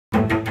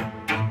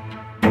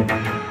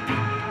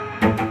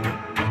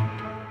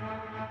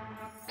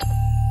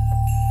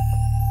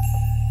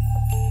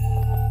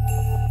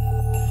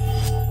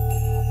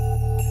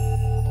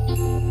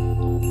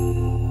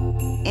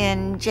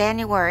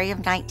January of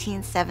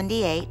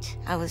 1978.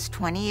 I was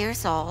 20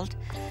 years old.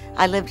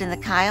 I lived in the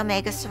Chi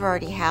Omega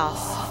sorority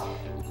house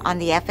on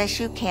the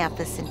FSU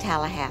campus in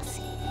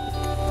Tallahassee.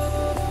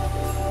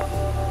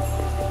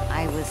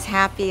 I was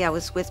happy. I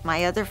was with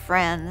my other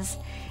friends,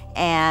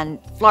 and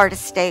Florida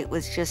State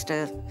was just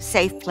a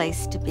safe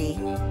place to be.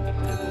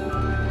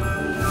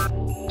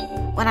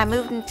 When I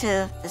moved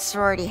into the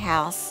sorority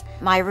house,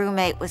 my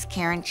roommate was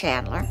Karen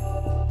Chandler.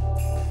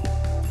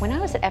 When I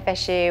was at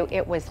FSU,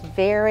 it was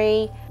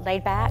very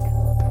laid back.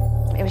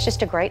 It was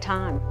just a great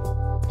time.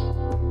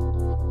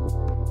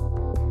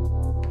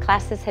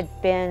 Classes had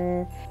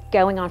been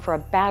going on for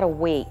about a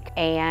week,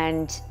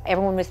 and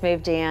everyone was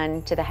moved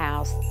in to the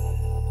house.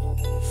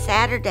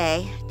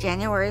 Saturday,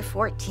 January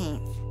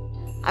 14th,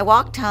 I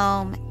walked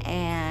home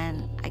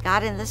and I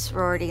got in the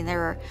sorority, and there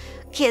were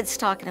kids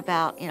talking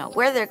about,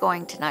 where they're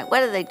going tonight,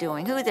 what are they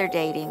doing, who they're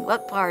dating,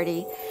 what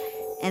party.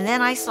 And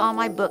then I saw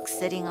my book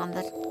sitting on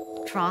the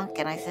trunk,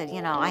 and I said,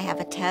 I have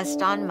a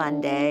test on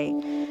Monday.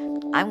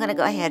 I'm gonna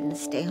go ahead and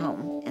stay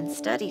home and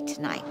study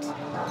tonight.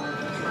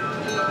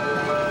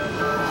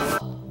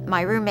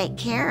 My roommate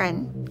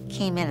Karen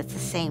came in at the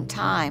same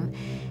time,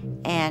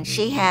 and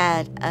she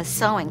had a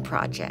sewing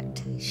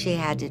project she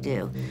had to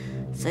do.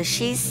 So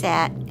she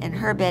sat in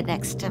her bed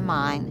next to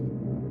mine.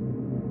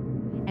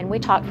 And we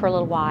talked for a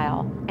little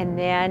while, and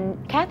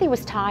then Kathy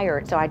was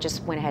tired, so I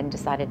just went ahead and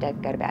decided to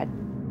go to bed.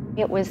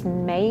 It was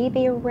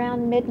maybe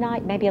around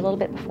midnight, maybe a little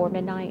bit before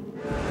midnight.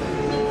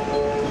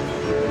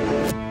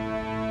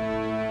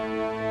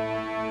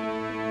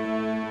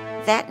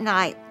 That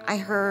night, I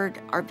heard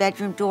our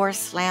bedroom door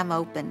slam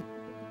open.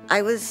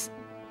 I was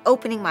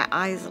opening my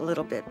eyes a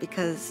little bit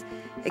because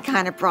it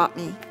kind of brought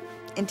me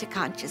into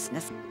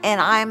consciousness.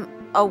 And I'm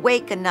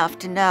awake enough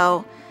to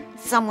know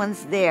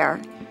someone's there.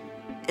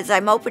 As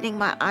I'm opening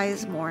my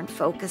eyes more and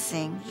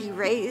focusing, he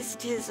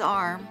raised his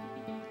arm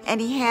and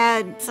he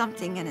had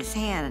something in his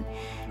hand.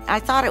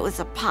 I thought it was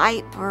a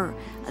pipe or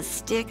a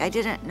stick. I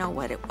didn't know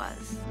what it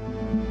was.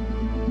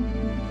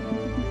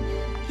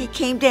 He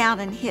came down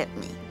and hit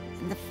me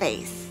in the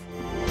face.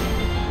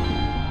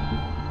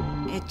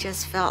 It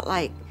just felt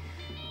like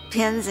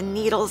pins and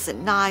needles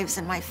and knives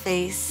in my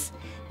face.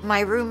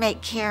 My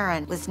roommate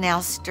Karen was now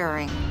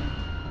stirring,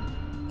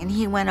 and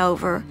he went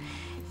over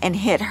and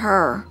hit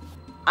her.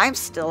 I'm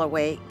still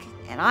awake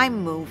and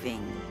I'm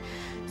moving.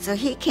 So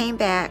he came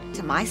back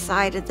to my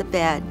side of the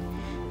bed,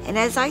 and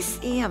as I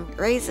see him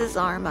raise his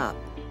arm up,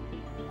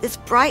 this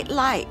bright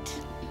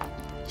light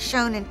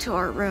shone into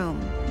our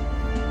room.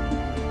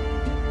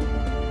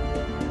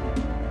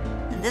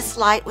 And this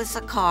light was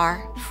a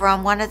car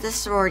from one of the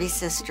sorority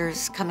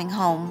sisters coming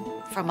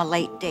home from a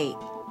late date.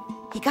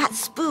 He got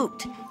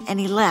spooked and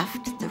he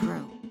left the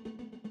room.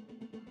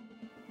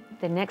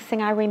 The next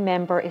thing I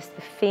remember is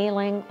the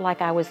feeling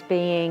like I was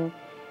being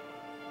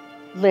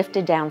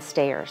lifted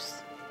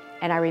downstairs.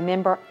 And I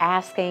remember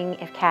asking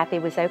if Kathy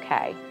was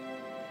okay,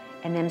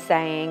 and them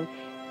saying,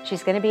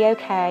 she's gonna be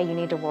okay, you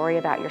need to worry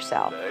about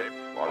yourself.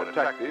 While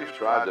detectives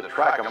tried to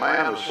track a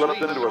man who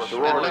slipped into a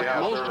sorority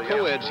house. Most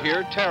co-eds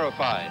here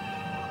terrified.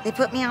 They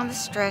put me on the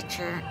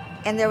stretcher,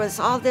 and there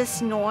was all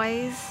this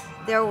noise.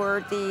 There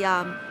were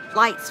the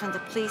lights from the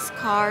police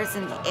cars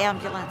and the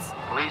ambulance.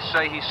 Police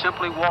say he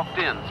simply walked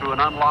in through an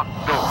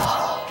unlocked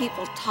door.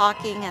 People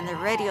talking and the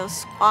radio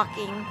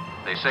squawking.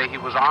 They say he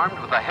was armed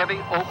with a heavy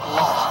oak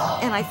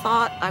log. And I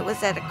thought I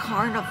was at a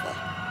carnival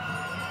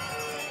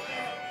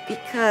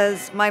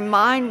because my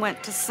mind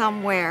went to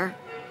somewhere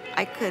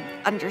I could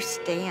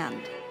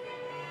understand.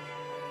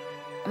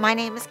 My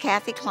name is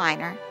Kathy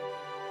Kleiner,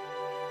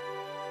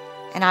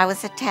 and I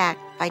was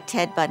attacked by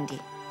Ted Bundy.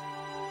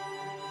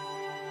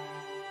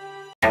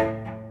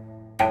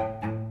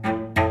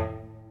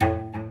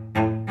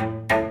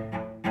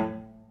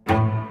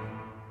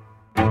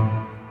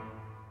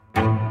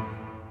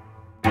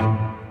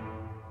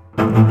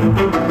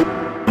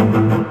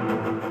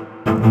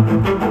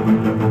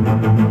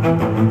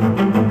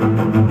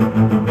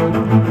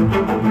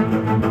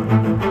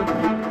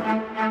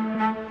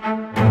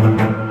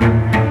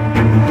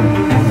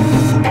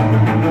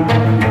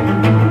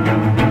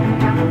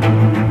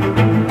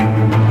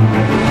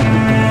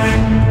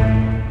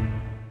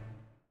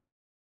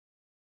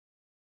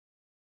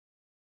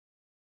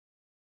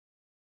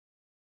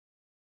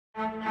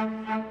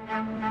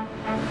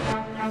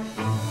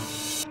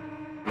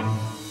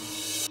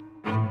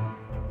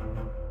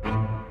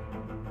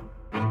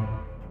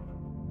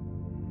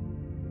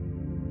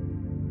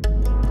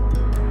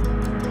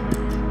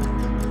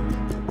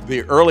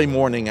 The early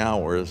morning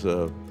hours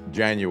of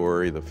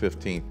January the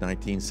 15th,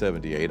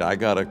 1978, I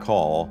got a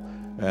call,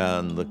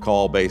 and the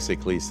call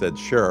basically said,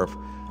 Sheriff,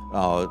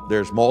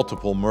 there's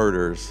multiple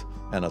murders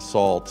and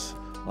assaults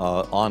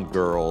on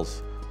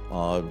girls.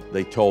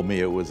 They told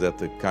me it was at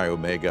the Chi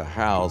Omega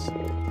house.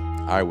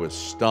 I was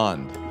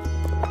stunned.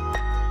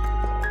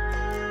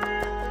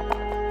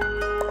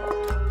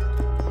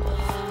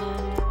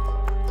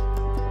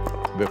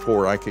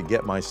 Before I could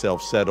get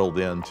myself settled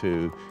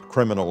into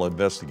criminal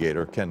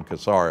investigator Ken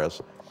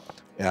Casares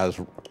as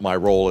my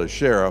role as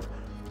sheriff,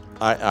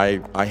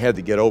 I had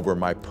to get over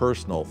my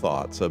personal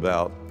thoughts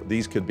about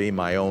these could be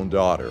my own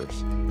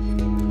daughters.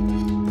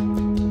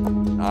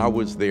 I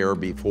was there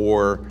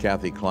before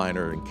Kathy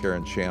Kleiner and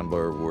Karen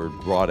Chandler were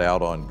brought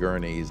out on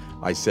gurneys.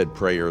 I said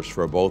prayers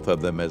for both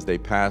of them as they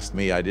passed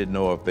me. I didn't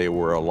know if they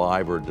were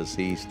alive or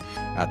deceased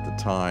at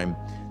the time.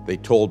 They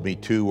told me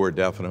two were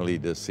definitely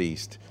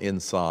deceased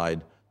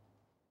inside.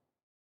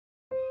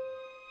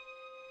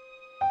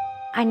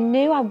 I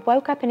knew I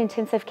woke up in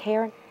intensive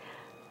care.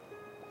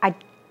 I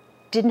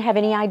didn't have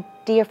any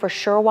idea for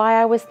sure why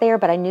I was there,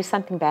 but I knew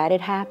something bad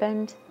had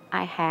happened.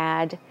 I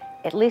had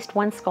at least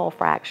one skull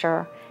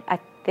fracture. I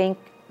think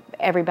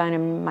every bone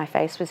in my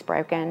face was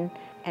broken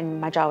and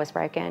my jaw was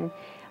broken.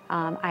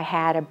 I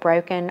had a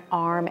broken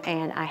arm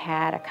and I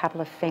had a couple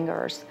of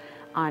fingers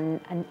on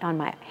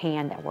my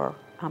hand that were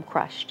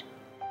crushed.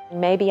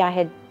 Maybe I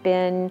had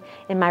been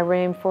in my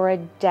room for a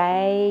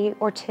day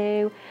or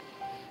two,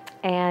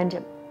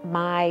 and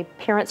my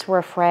parents were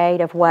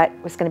afraid of what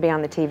was going to be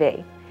on the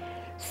TV.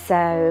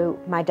 So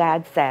my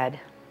dad said,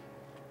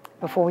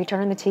 before we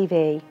turn on the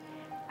TV,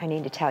 I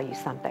need to tell you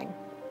something.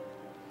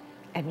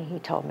 And he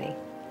told me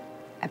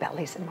about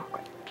Lisa and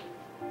Margaret.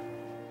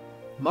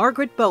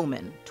 Margaret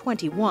Bowman,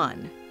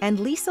 21, and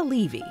Lisa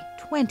Levy,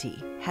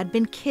 20, had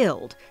been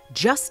killed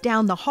just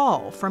down the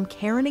hall from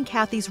Karen and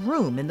Kathy's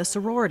room in the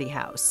sorority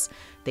house.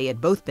 They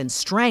had both been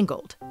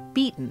strangled,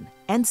 beaten,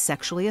 and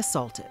sexually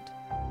assaulted.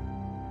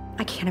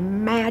 I can't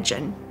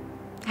imagine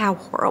how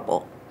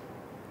horrible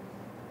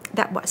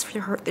that was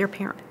for their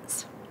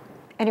parents.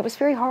 And it was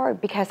very hard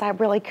because I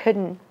really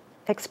couldn't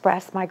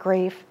express my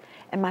grief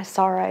and my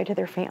sorrow to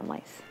their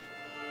families.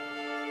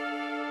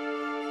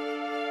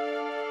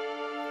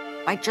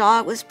 My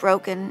jaw was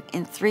broken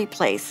in 3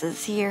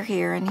 places, here,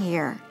 here, and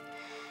here.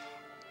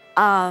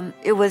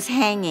 It was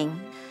hanging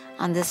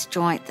on this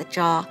joint, the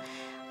jaw.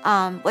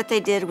 What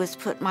they did was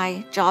put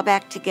my jaw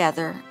back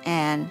together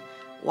and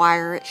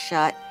wire it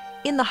shut.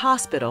 In the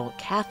hospital,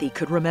 Kathy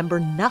could remember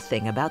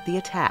nothing about the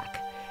attack.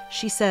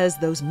 She says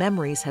those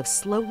memories have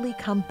slowly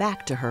come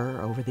back to her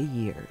over the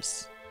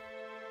years.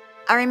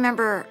 I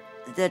remember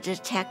the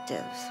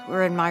detectives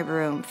were in my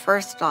room,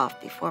 first off,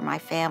 before my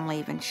family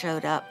even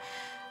showed up,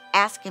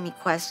 asking me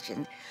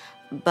questions,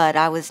 but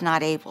I was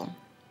not able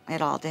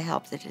at all to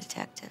help the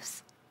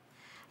detectives.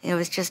 It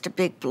was just a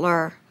big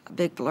blur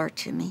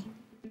to me.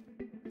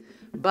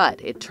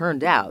 But it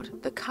turned out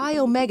the Chi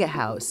Omega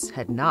house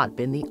had not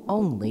been the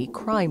only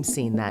crime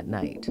scene that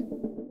night.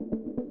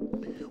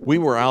 We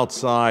were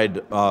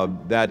outside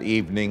that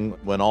evening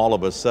when all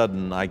of a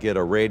sudden I get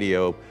a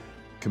radio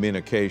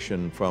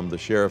communication from the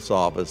sheriff's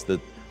office that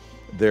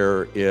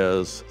there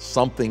is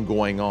something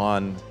going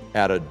on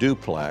at a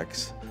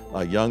duplex.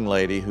 A young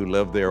lady who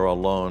lived there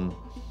alone,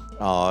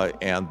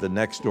 and the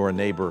next door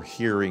neighbor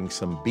hearing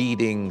some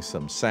beating,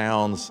 some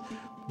sounds.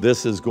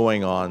 This is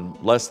going on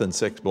less than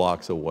 6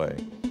 blocks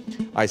away.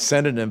 I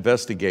sent an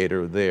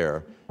investigator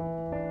there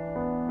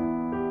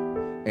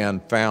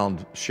and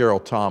found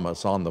Cheryl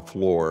Thomas on the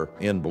floor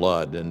in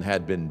blood and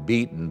had been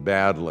beaten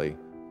badly.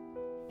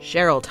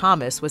 Cheryl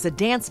Thomas was a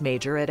dance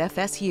major at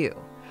FSU.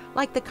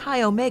 Like the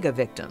Chi Omega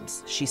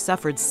victims, she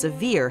suffered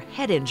severe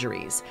head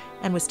injuries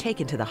and was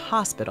taken to the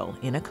hospital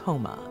in a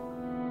coma.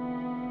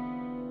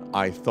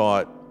 I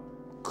thought,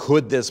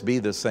 could this be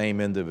the same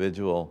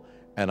individual?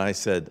 And I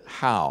said,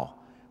 how?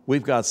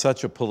 We've got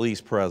such a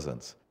police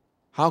presence.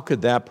 How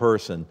could that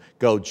person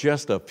go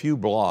just a few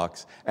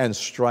blocks and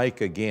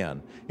strike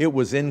again? It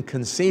was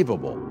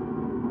inconceivable.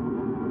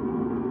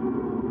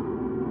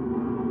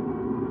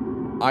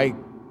 I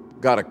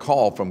got a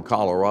call from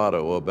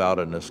Colorado about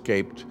an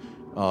escaped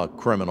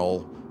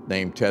criminal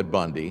named Ted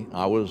Bundy.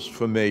 I was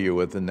familiar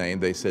with the name.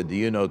 They said, do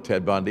you know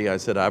Ted Bundy? I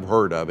said, I've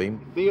heard of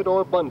him.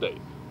 Theodore Bundy,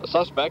 a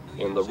suspect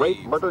in the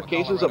rape murder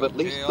cases of at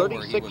least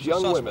 36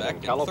 young women in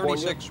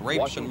California. 36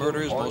 rapes and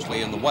murders,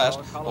 mostly in the West,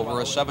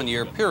 over a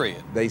 7-year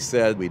period. They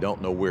said, we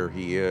don't know where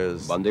he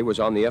is. Bundy was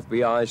on the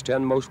FBI's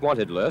 10 most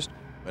wanted list.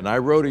 And I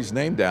wrote his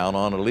name down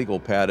on a legal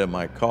pad in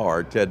my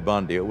car, Ted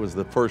Bundy. It was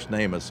the first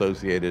name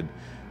associated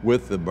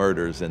with the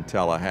murders in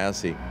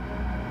Tallahassee.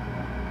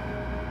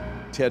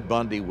 Ted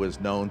Bundy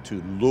was known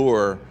to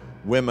lure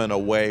women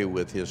away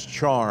with his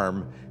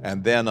charm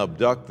and then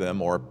abduct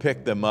them or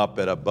pick them up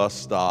at a bus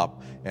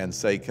stop and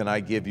say, can I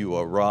give you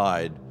a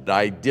ride?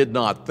 I did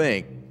not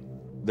think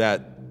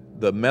that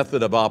the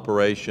method of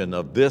operation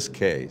of this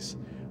case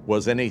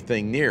was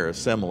anything near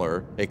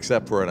similar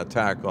except for an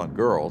attack on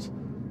girls.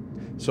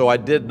 So I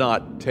did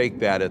not take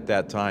that at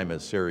that time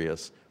as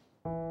serious.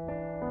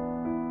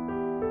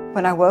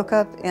 When I woke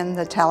up in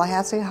the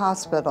Tallahassee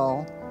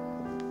hospital,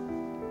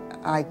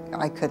 I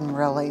couldn't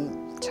really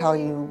tell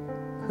you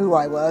who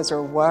I was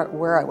or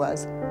where I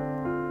was.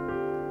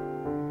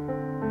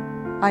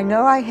 I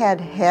know I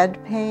had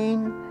head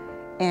pain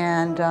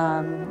and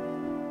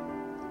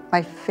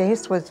my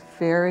face was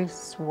very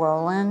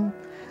swollen.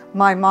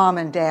 My mom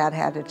and dad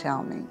had to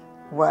tell me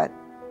what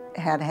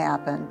had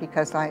happened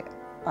because I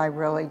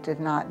really did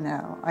not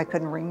know. I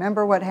couldn't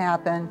remember what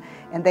happened,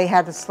 and they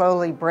had to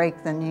slowly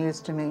break the news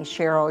to me,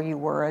 Cheryl, you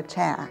were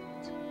attacked.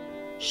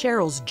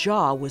 Cheryl's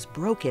jaw was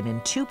broken in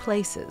 2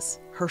 places,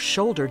 her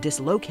shoulder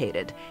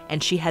dislocated,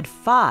 and she had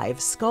 5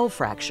 skull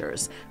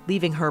fractures,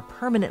 leaving her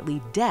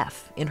permanently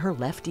deaf in her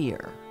left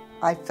ear.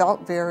 I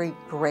felt very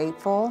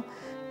grateful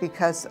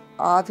because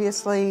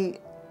obviously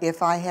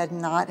if I had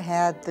not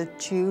had the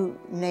 2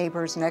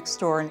 neighbors next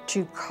door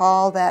to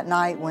call that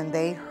night when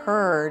they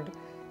heard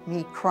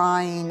me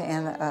crying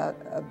and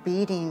a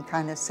beating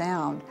kind of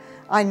sound,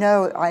 I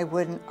know I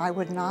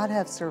would not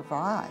have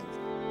survived.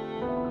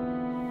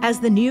 As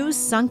the news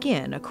sunk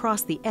in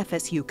across the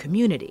FSU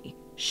community,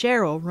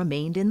 Cheryl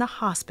remained in the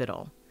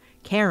hospital.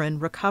 Karen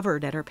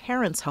recovered at her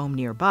parents' home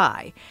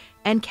nearby,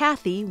 and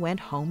Kathy went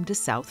home to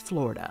South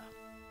Florida.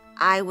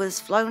 I was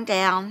flown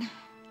down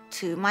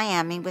to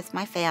Miami with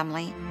my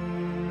family.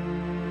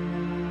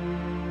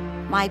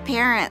 My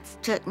parents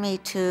took me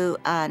to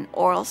an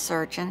oral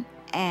surgeon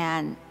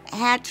and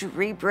had to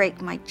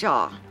re-break my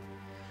jaw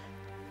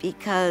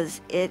because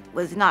it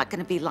was not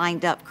going to be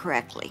lined up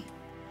correctly.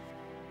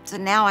 So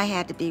now I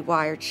had to be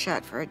wired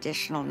shut for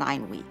additional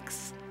 9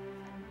 weeks.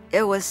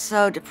 It was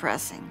so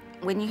depressing.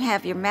 When you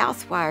have your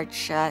mouth wired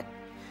shut,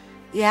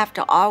 you have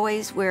to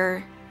always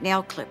wear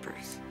nail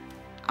clippers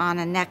on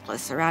a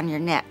necklace around your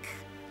neck.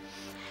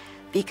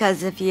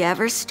 Because if you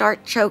ever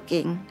start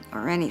choking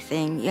or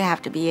anything, you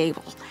have to be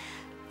able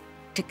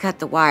to cut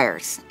the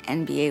wires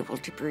and be able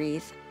to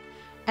breathe.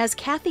 As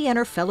Kathy and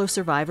her fellow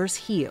survivors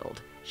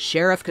healed,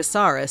 Sheriff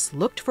Casares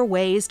looked for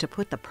ways to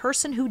put the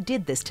person who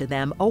did this to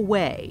them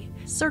away,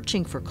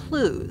 searching for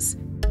clues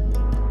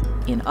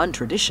in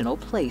untraditional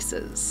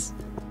places.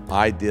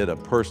 I did a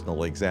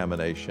personal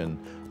examination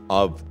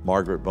of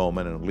Margaret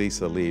Bowman and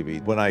Lisa Levy.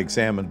 When I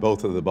examined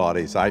both of the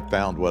bodies, I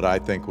found what I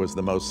think was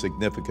the most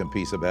significant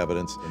piece of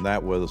evidence, and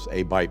that was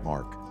a bite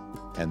mark.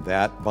 And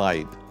that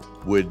bite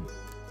would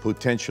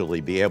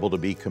potentially be able to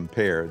be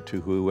compared to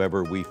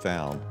whoever we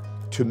found.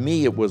 To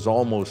me, it was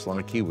almost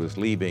like he was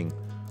leaving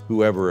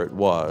whoever it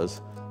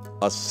was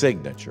a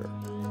signature.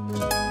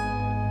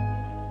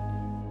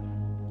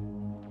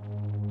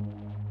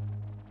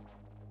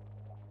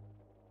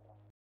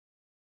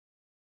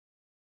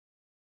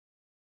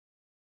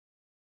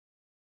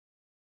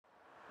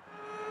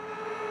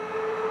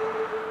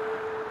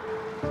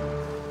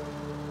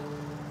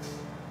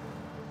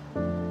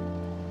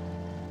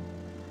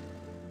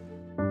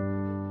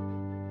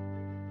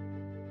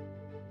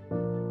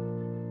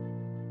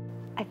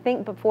 I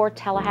think before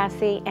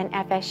Tallahassee and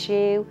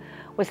FSU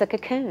was a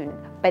cocoon,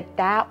 but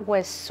that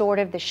was sort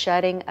of the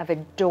shutting of a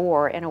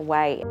door in a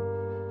way.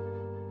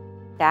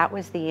 That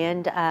was the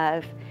end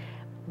of,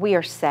 we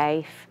are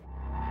safe.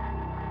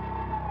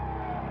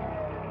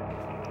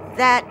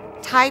 That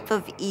type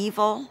of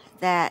evil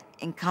that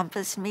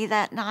encompassed me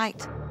that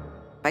night,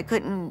 I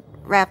couldn't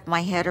wrap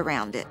my head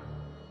around it.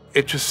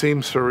 It just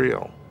seemed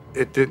surreal.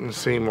 It didn't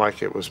seem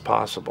like it was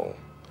possible.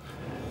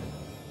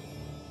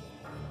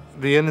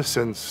 The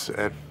innocence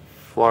at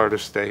Florida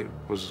State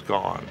was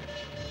gone.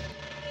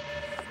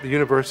 The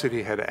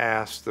university had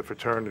asked the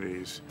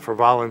fraternities for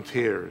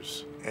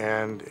volunteers,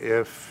 and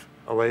if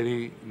a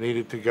lady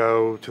needed to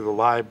go to the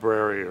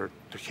library or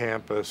to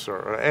campus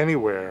or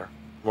anywhere,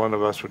 one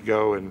of us would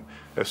go and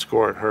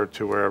escort her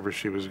to wherever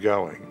she was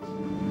going.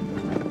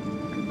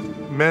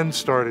 Men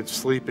started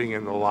sleeping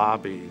in the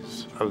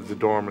lobbies of the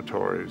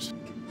dormitories.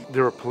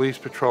 There were police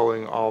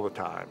patrolling all the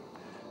time.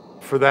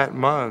 For that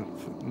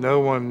month,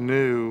 no one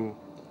knew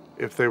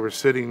if they were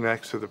sitting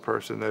next to the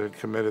person that had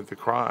committed the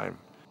crime.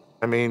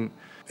 I mean,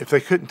 if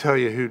they couldn't tell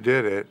you who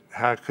did it,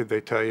 how could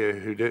they tell you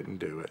who didn't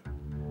do it?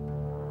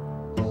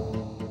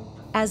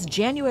 As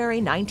January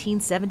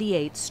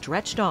 1978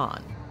 stretched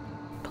on,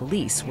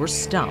 police were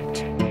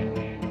stumped.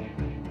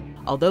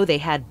 Although they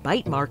had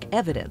bite mark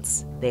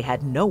evidence, they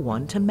had no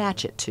one to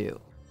match it to.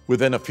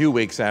 Within a few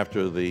weeks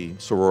after the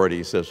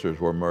sorority sisters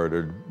were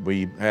murdered,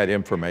 we had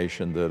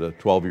information that a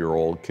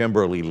 12-year-old,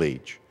 Kimberly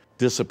Leach,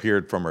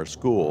 disappeared from her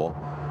school.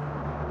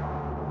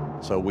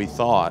 So we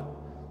thought,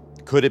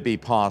 could it be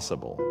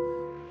possible?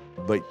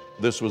 But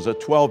this was a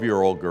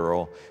 12-year-old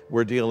girl.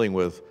 We're dealing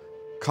with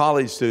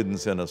college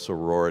students in a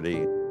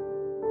sorority.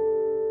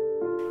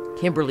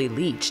 Kimberly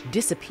Leach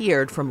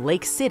disappeared from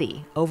Lake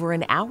City over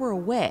an hour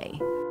away.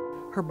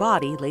 Her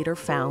body later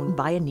found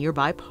by a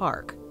nearby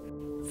park.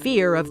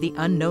 Fear of the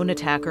unknown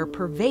attacker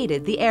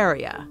pervaded the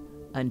area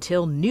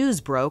until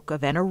news broke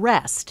of an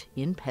arrest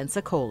in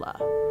Pensacola.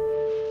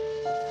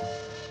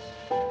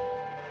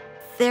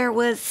 There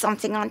was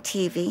something on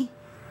TV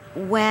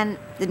when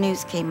the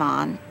news came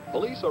on.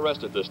 Police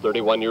arrested this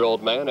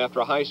 31-year-old man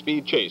after a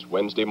high-speed chase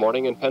Wednesday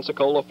morning in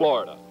Pensacola,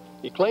 Florida.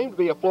 He claimed to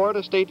be a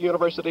Florida State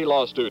University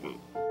law student.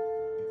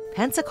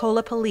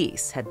 Pensacola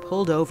police had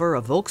pulled over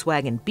a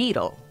Volkswagen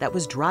Beetle that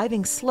was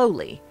driving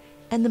slowly,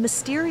 and the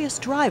mysterious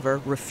driver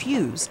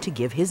refused to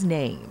give his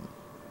name.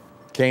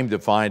 Came to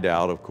find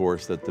out, of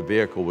course, that the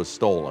vehicle was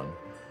stolen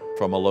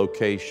from a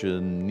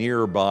location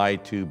nearby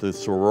to the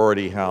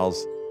sorority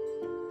house.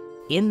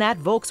 In that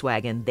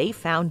Volkswagen, they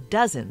found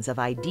dozens of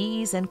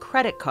IDs and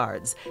credit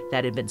cards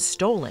that had been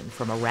stolen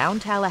from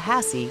around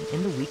Tallahassee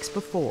in the weeks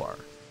before.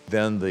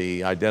 Then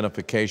the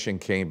identification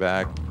came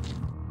back.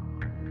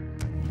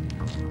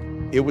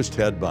 It was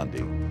Ted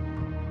Bundy.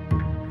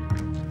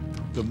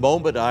 The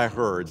moment I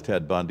heard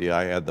Ted Bundy,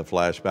 I had the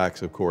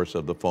flashbacks, of course,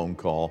 of the phone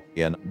call,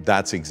 and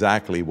that's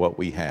exactly what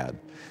we had.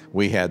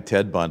 We had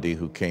Ted Bundy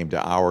who came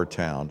to our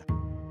town.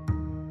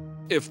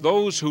 If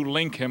those who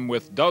link him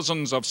with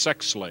dozens of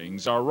sex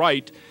slayings are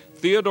right,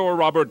 Theodore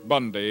Robert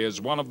Bundy is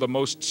one of the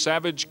most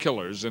savage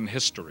killers in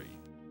history.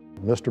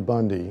 Mr.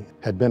 Bundy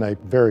had been a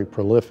very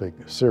prolific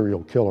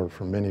serial killer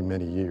for many,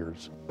 many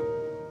years.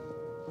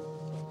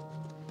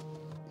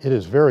 It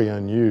is very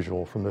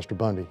unusual for Mr.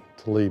 Bundy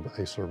to leave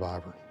a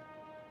survivor.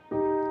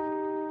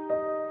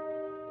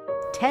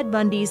 Ted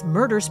Bundy's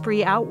murder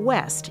spree out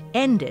west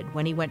ended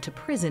when he went to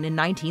prison in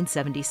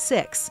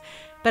 1976.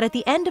 But at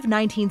the end of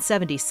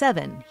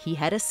 1977, he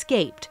had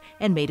escaped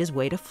and made his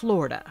way to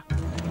Florida.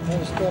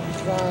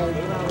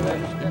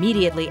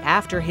 Immediately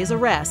after his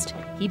arrest,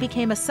 he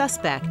became a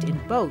suspect in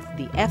both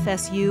the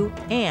FSU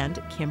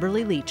and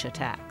Kimberly Leach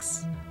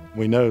attacks.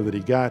 We know that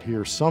he got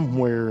here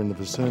somewhere in the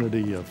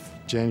vicinity of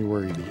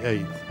January the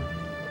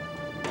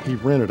 8th. He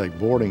rented a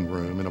boarding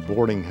room in a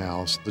boarding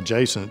house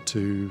adjacent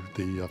to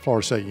the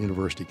Florida State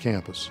University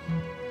campus.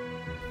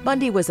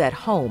 Bundy was at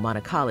home on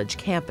a college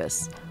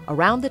campus.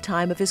 Around the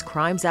time of his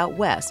crimes out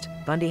west,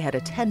 Bundy had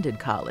attended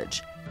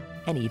college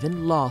and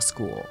even law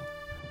school.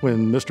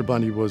 When Mr.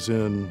 Bundy was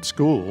in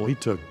school, he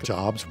took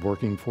jobs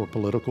working for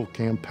political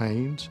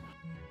campaigns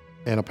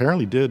and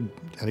apparently did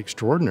an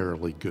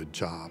extraordinarily good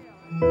job.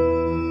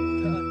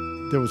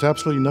 There was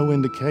absolutely no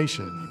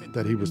indication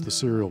that he was the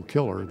serial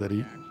killer that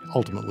he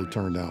ultimately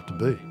turned out to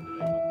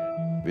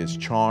be. His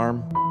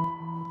charm,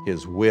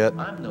 his wit,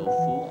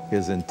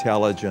 his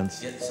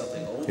intelligence,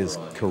 his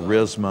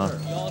charisma,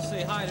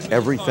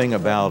 everything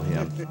about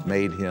him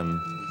made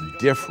him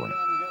different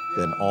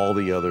than all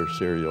the other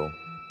serial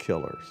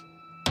killers.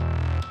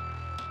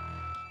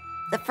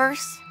 The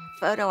first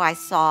photo I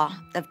saw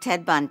of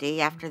Ted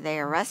Bundy after they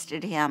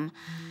arrested him,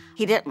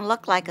 he didn't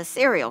look like a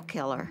serial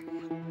killer.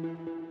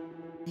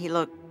 He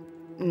looked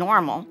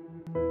normal.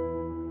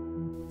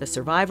 The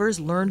survivors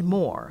learned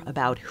more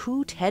about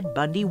who Ted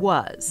Bundy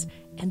was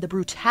and the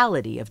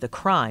brutality of the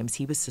crimes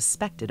he was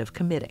suspected of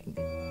committing.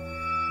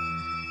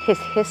 His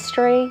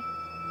history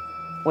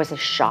was a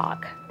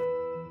shock.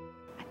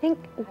 I think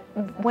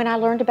when I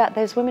learned about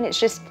those women, it's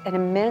just an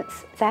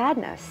immense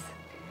sadness.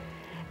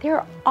 There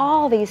are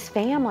all these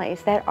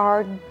families that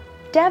are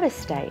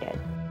devastated.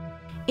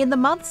 In the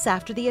months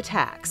after the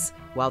attacks,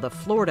 while the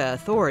Florida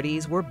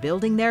authorities were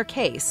building their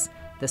case,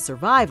 the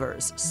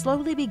survivors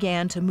slowly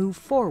began to move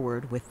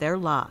forward with their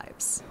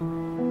lives.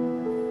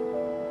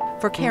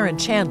 For Karen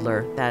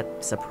Chandler,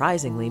 that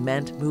surprisingly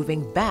meant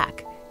moving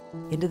back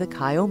into the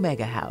Chi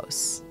Omega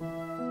house.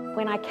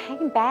 When I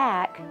came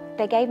back,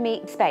 they gave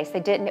me space.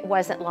 It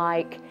wasn't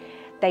like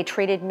they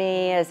treated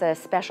me as a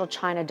special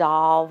China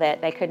doll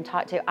that they couldn't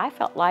talk to. I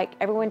felt like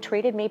everyone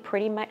treated me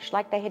pretty much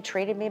like they had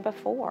treated me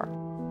before.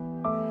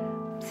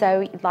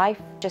 So life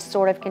just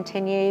sort of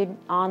continued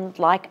on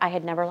like I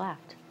had never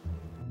left.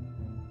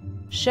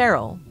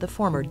 Cheryl, the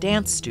former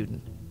dance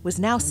student, was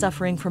now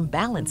suffering from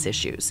balance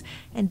issues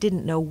and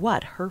didn't know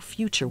what her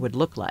future would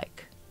look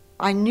like.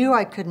 I knew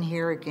I couldn't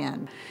hear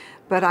again,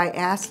 but I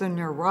asked the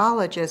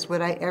neurologist,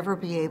 would I ever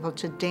be able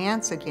to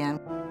dance again?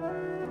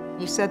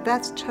 He said,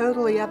 that's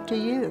totally up to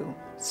you.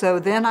 So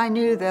then I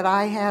knew that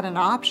I had an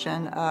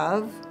option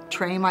of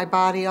train my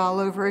body all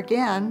over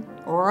again,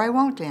 or I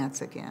won't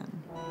dance again.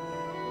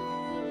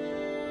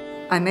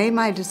 I made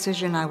my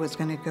decision I was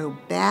going to go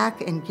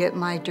back and get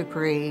my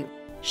degree.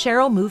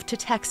 Cheryl moved to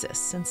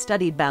Texas and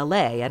studied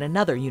ballet at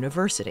another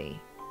university.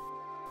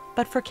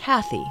 But for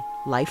Kathy,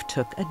 life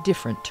took a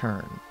different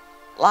turn.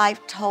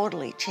 Life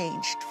totally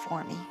changed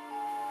for me.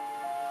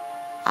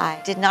 I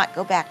did not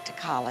go back to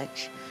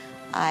college.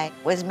 I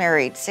was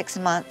married 6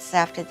 months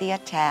after the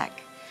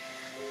attack.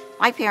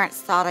 My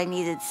parents thought I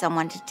needed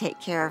someone to take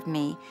care of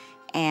me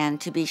and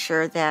to be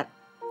sure that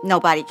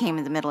nobody came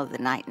in the middle of the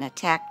night and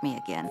attacked me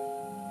again.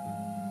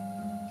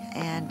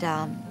 And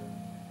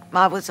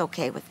I was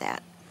okay with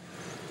that.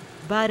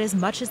 But as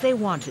much as they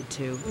wanted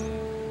to,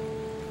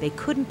 they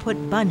couldn't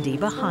put Bundy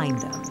behind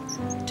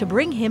them. To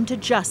bring him to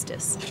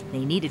justice,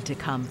 they needed to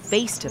come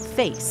face to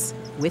face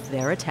with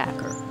their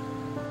attacker.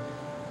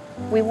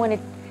 We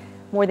wanted,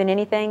 more than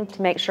anything,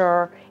 to make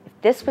sure if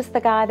this was the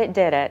guy that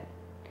did it,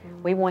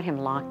 we want him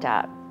locked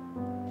up,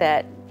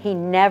 that he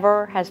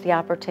never has the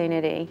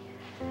opportunity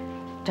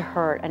to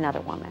hurt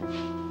another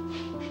woman.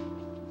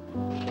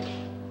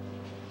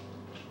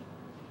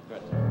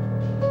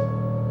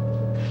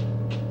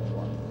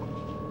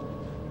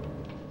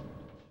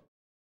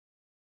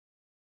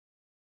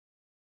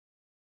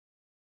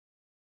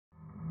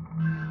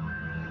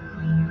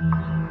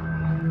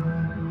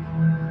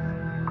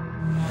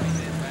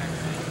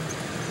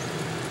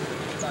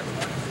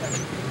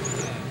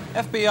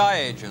 FBI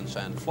agents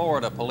and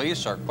Florida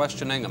police are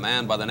questioning a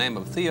man by the name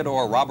of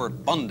Theodore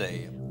Robert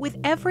Bundy. With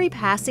every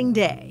passing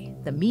day,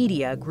 the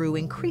media grew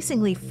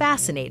increasingly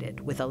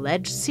fascinated with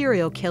alleged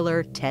serial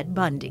killer Ted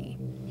Bundy.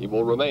 He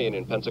will remain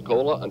in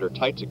Pensacola under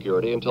tight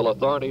security until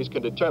authorities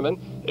can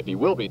determine if he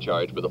will be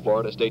charged with the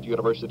Florida State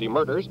University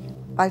murders.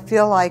 I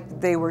feel like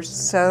they were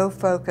so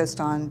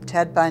focused on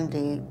Ted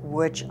Bundy,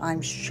 which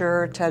I'm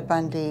sure Ted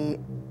Bundy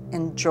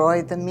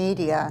enjoyed the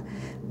media,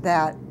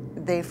 that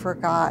they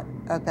forgot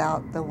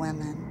about the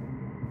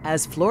women.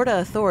 As Florida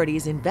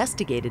authorities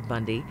investigated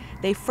Bundy,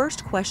 they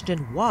first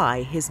questioned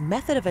why his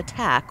method of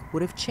attack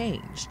would have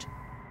changed.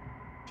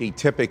 He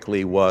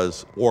typically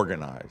was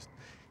organized.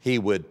 He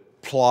would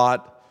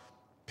plot,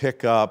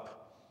 pick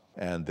up,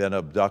 and then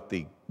abduct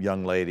the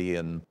young lady.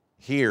 And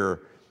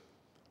here,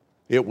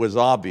 it was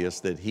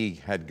obvious that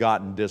he had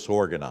gotten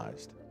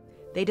disorganized.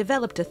 They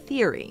developed a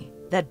theory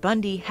that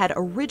Bundy had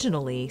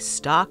originally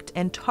stalked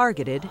and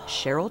targeted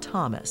Cheryl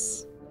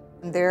Thomas.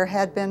 There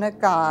had been a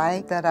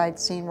guy that I'd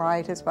seen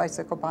ride his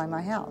bicycle by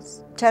my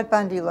house. Ted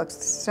Bundy looks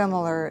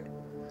similar,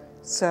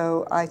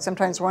 so I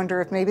sometimes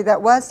wonder if maybe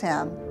that was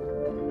him.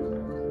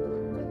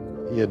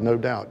 He had no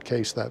doubt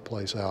cased that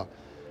place out.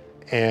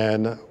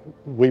 And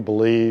we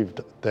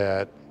believed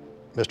that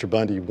Mr.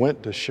 Bundy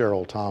went to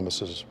Cheryl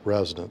Thomas's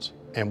residence.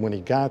 And when he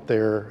got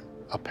there,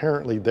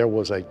 apparently there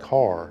was a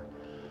car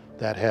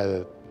that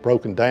had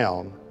broken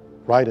down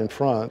right in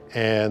front,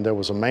 and there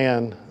was a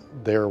man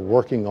there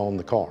working on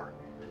the car.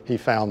 He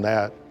found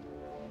that,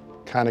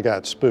 kind of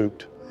got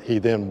spooked. He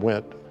then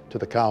went to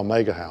the Chi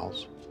Omega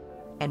house.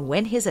 And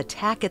when his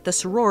attack at the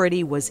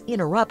sorority was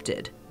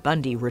interrupted,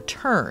 Bundy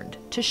returned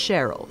to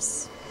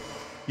Cheryl's.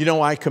 You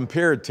know, I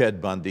compared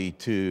Ted Bundy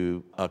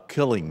to a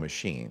killing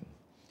machine,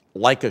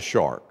 like a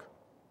shark,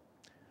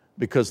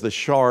 because the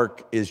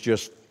shark is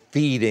just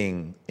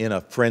feeding in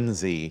a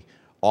frenzy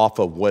off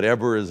of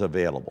whatever is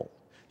available.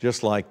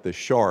 Just like the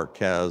shark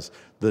has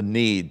the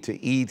need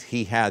to eat,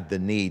 he had the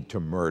need to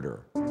murder.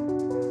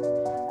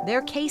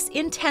 Their case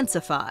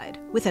intensified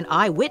with an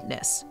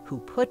eyewitness who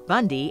put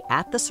Bundy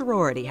at the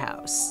sorority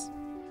house.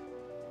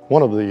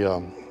 One of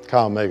the Chi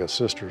Omega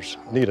sisters,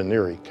 Nita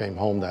Neary, came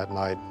home that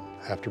night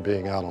after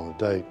being out on a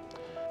date.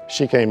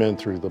 She came in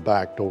through the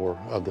back door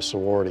of the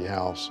sorority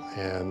house,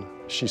 and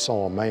she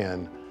saw a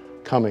man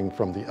coming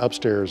from the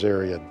upstairs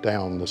area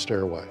down the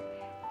stairway.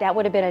 That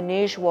would have been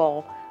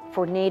unusual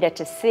for Nita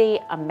to see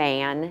a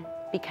man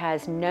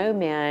because no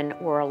men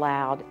were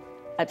allowed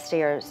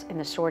upstairs in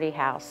the sorority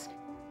house.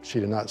 She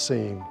did not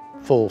see him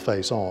full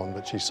face on,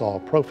 but she saw a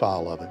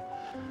profile of him.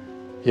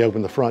 He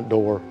opened the front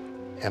door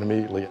and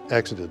immediately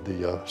exited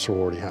the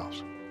sorority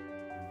house.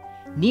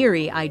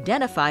 Neary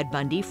identified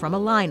Bundy from a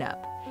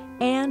lineup,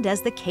 and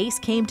as the case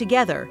came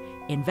together,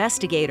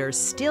 investigators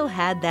still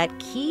had that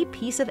key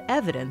piece of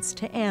evidence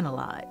to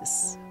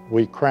analyze.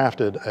 We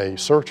crafted a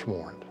search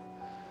warrant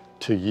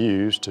to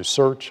use to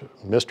search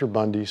Mr.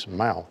 Bundy's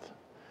mouth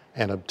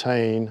and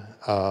obtain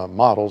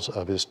models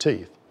of his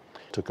teeth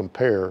to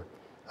compare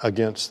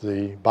against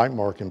the bite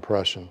mark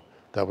impression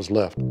that was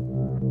left.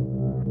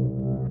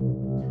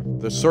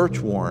 The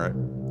search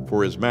warrant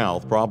for his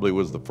mouth probably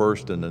was the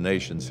first in the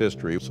nation's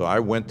history. So I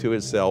went to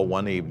his cell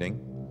one evening.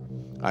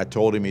 I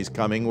told him he's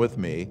coming with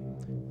me,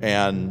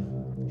 and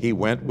he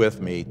went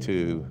with me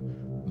to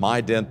my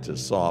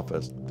dentist's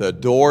office. The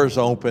doors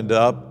opened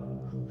up.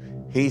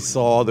 He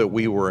saw that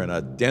we were in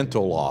a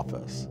dental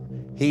office.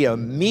 He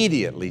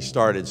immediately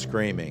started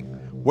screaming,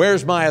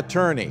 "Where's my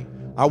attorney?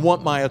 I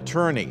want my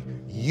attorney.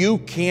 You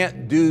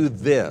can't do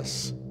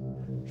this."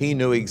 He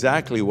knew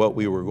exactly what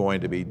we were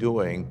going to be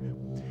doing.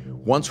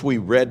 Once we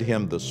read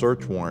him the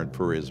search warrant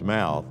for his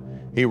mouth,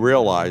 he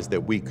realized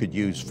that we could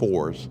use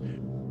force.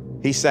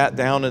 He sat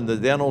down in the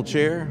dental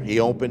chair, he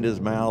opened his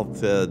mouth,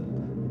 said,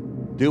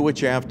 "Do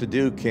what you have to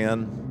do,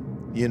 Ken.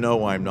 You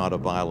know I'm not a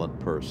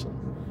violent person."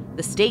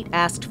 The state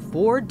asked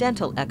 4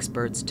 dental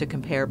experts to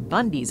compare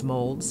Bundy's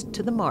molds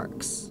to the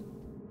marks.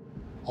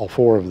 All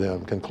 4 of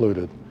them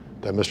concluded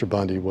that Mr.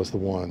 Bundy was the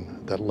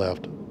one that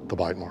left the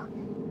bite mark.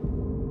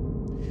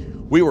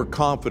 We were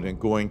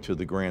confident going to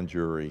the grand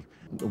jury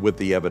with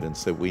the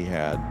evidence that we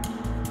had.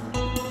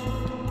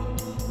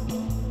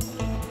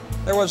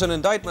 There was an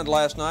indictment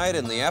last night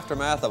in the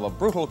aftermath of a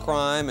brutal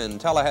crime in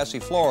Tallahassee,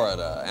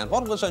 Florida. And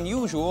what was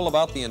unusual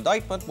about the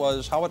indictment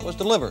was how it was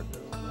delivered.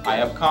 I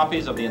have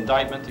copies of the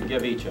indictment to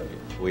give each of you.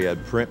 We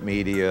had print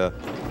media,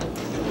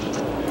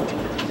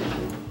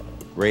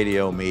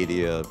 radio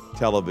media,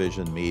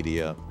 television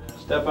media.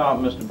 Step out,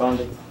 Mr.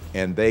 Bundy.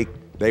 And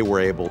they were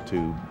able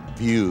to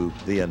view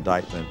the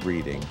indictment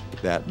reading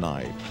that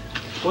night.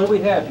 What do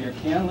we have here,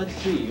 Ken? Let's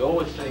see. You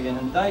always say an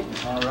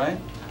indictment, all right?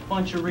 Why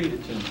don't you read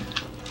it to me?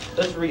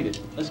 Let's read it.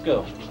 Let's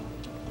go.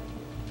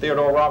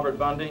 Theodore Robert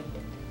Bundy,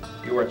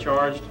 you are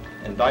charged,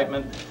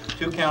 indictment,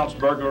 2 counts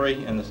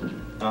burglary and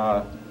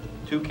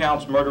 2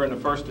 counts murder in the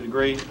first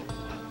degree,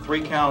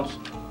 3 counts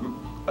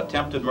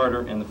attempted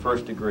murder in the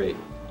first degree.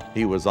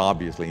 He was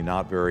obviously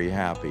not very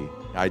happy.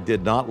 I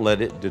did not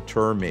let it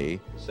deter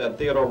me. Said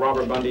Theodore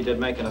Robert Bundy did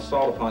make an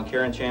assault upon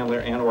Karen Chandler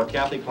and/or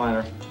Kathy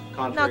Kleiner.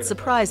 Not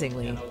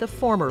surprisingly, the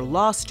former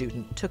law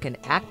student took an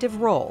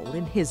active role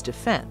in his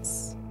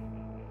defense.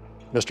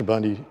 Mr.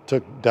 Bundy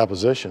took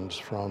depositions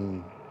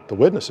from the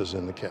witnesses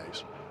in the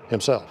case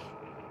himself.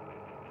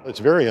 It's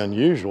very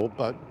unusual,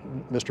 but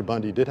Mr.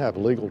 Bundy did have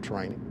legal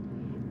training.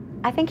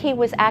 I think he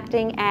was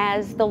acting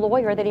as the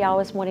lawyer that he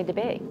always wanted to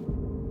be.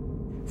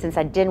 Since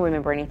I didn't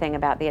remember anything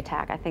about the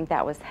attack, I think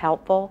that was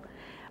helpful.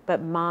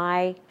 But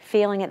my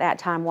feeling at that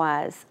time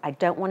was, I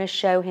don't want to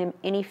show him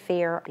any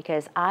fear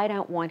because I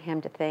don't want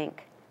him to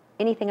think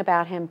anything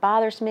about him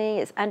bothers me,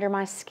 is under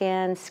my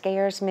skin,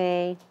 scares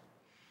me.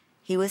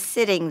 He was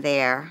sitting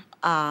there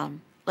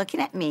looking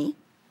at me,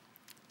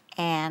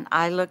 and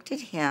I looked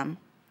at him,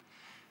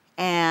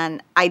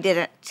 and I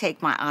didn't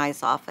take my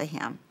eyes off of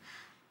him.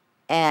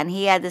 And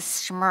he had this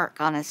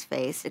smirk on his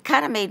face. It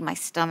kind of made my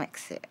stomach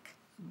sick.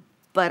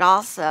 But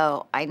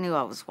also, I knew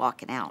I was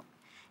walking out,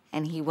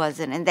 and he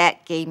wasn't, and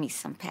that gave me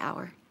some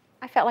power.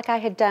 I felt like I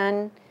had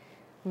done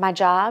my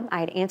job. I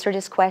had answered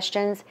his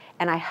questions,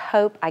 and I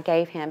hope I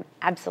gave him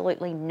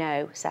absolutely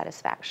no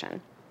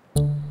satisfaction.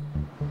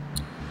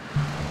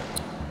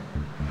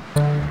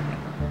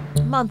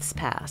 Months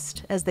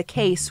passed as the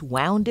case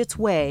wound its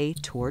way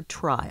toward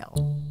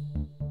trial.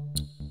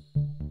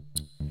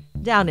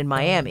 Down in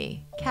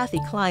Miami,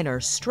 Kathy Kleiner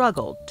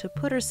struggled to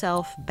put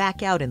herself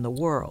back out in the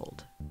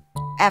world.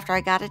 After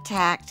I got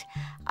attacked,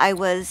 I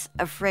was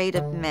afraid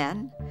of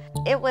men.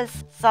 It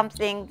was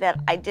something that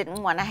I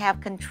didn't want to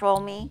have control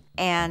me,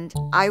 and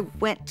I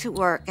went to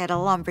work at a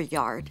lumber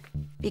yard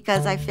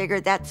because I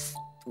figured that's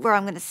where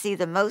I'm going to see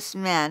the most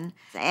men,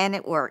 and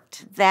it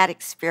worked. That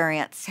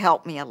experience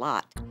helped me a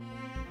lot.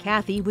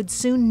 Kathy would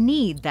soon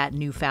need that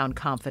newfound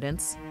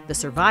confidence. The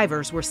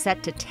survivors were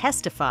set to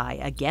testify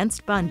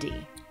against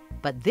Bundy,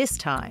 but this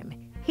time,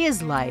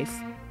 his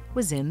life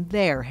was in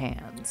their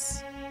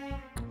hands.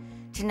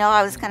 To know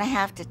I was going to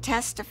have to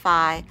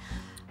testify,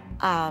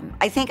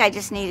 I think I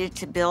just needed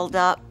to build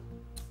up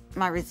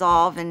my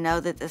resolve and know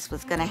that this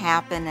was going to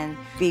happen and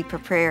be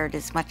prepared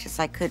as much as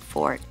I could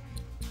for it.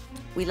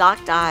 We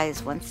locked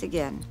eyes once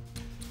again,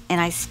 and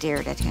I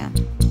stared at him.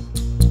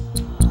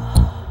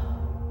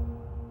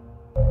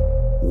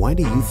 Why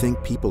do you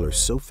think people are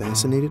so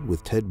fascinated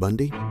with Ted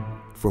Bundy?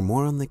 For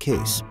more on the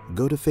case,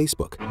 go to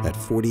Facebook at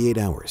 48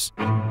 Hours.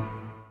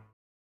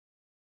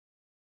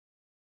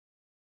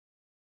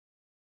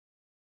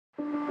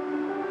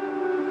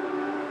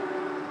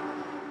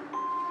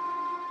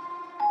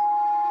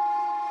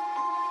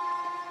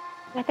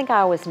 I think I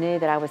always knew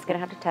that I was going to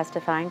have to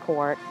testify in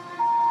court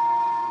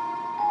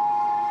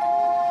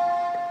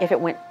if it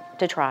went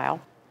to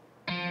trial.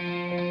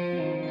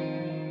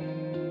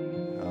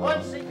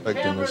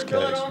 Victim in this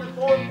case.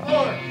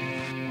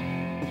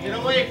 Get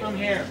away from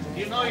here.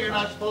 You know you're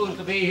not supposed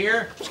to be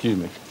here. Excuse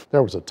me.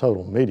 There was a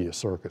total media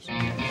circus.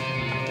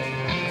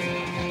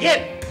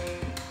 Get!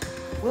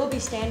 We'll be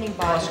standing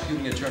by.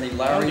 Prosecuting Attorney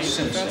Larry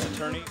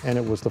Simpson. And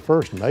it was the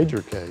first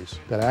major case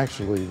that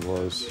actually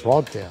was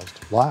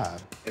broadcast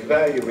live.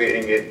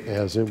 Evaluating it.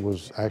 As it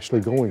was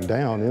actually going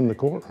down in the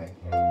courtroom.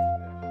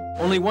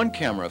 Only one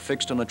camera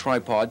fixed on a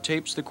tripod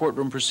tapes the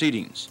courtroom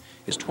proceedings,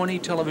 as 20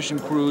 television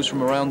crews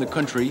from around the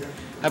country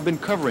have been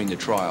covering the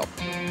trial.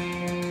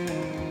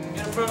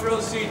 Get a front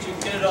row seat, you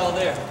can get it all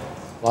there.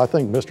 Well, I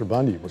think Mr.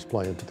 Bundy was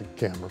playing to the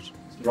cameras.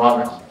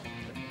 Roberts.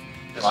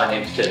 My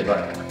name's Ted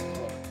Bundy.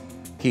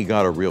 He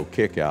got a real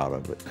kick out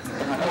of it.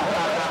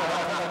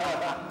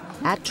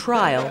 At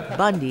trial,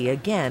 Bundy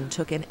again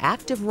took an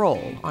active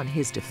role on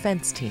his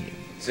defense team.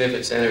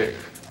 Exhibits entered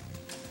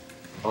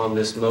on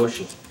this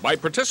motion. By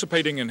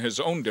participating in his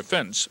own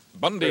defense,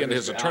 Bundy and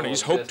his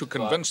attorneys hoped to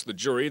convince the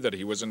jury that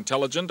he was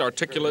intelligent,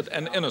 articulate,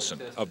 and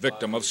innocent, a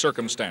victim of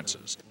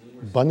circumstances.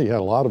 Bundy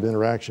had a lot of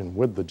interaction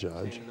with the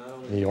judge.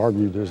 He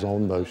argued his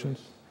own motions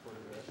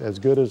as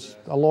good as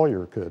a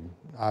lawyer could,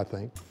 I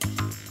think.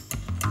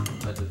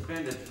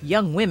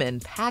 Young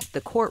women packed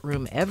the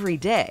courtroom every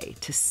day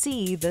to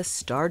see the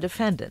star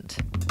defendant.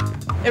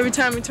 Every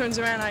time he turns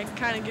around, I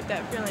kind of get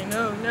that feeling,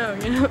 no,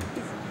 you know,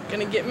 he's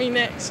gonna get me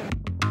next.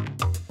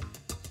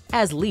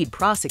 As lead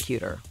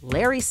prosecutor,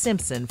 Larry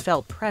Simpson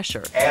felt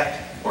pressure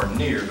At or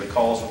near the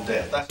cause of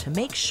death. to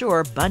make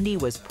sure Bundy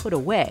was put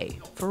away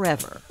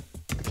forever.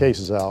 The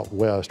cases out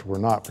west were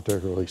not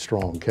particularly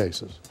strong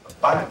cases.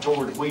 By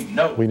George, we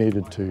know. We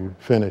needed to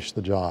finish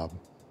the job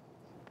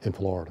in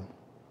Florida.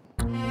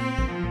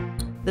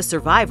 The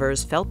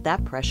survivors felt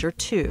that pressure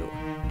too,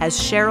 as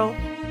Cheryl,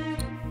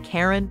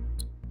 Karen,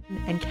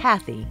 and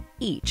Kathy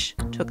each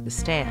took the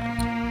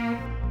stand.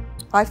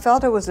 I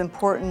felt it was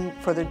important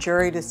for the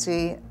jury to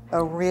see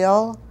a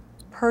real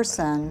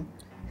person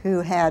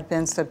who had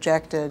been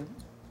subjected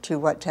to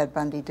what Ted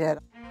Bundy did.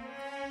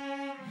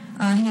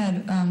 I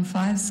had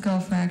 5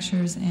 skull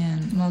fractures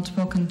and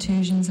multiple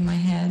contusions in my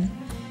head.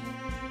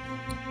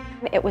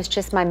 It was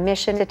just my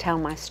mission to tell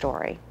my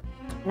story.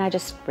 And I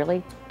just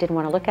really didn't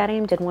want to look at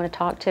him, didn't want to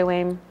talk to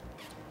him,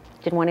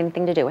 didn't want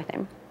anything to do with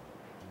him.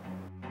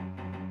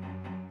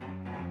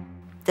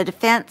 The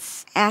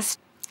defense asked,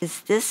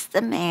 is this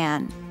the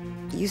man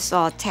you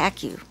saw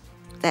attack you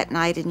that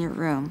night in your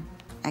room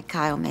at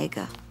Chi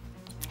Omega?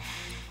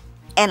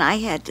 And I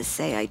had to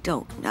say, I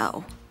don't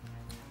know,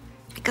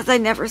 because I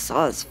never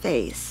saw his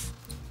face.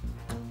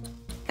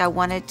 I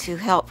wanted to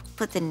help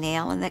put the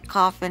nail in that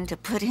coffin, to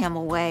put him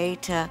away,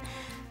 to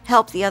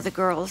help the other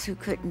girls who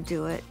couldn't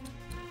do it.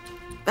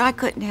 But I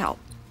couldn't help.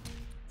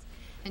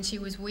 And she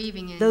was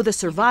weaving it. Though the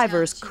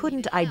survivors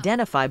couldn't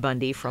identify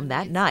Bundy from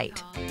that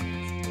night,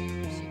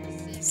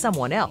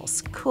 someone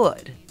else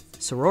could.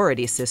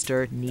 Sorority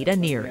sister Nita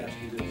Neary.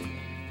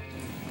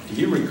 Do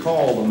you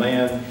recall the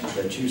man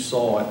that you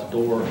saw at the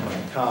door of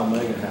the Kyle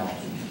Megan house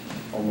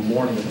on the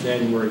morning of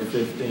January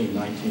 15,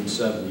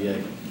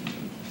 1978?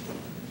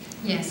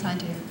 Yes, I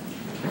do.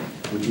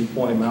 Would you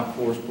point him out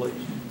for us, please?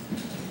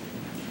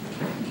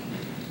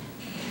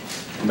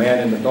 A man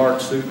in the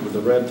dark suit with the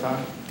red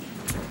tie?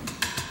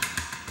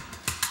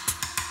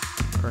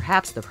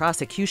 Perhaps the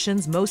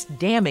prosecution's most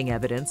damning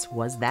evidence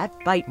was that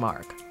bite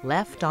mark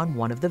left on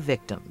one of the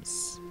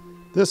victims.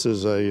 This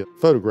is a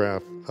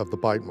photograph of the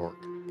bite mark.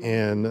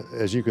 And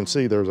as you can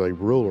see, there's a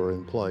ruler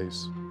in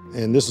place.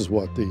 And this is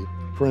what the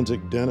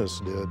forensic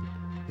dentist did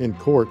in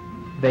court.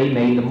 They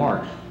made the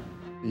marks.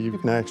 You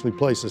can actually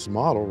place this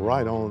model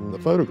right on the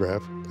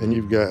photograph, and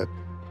you've got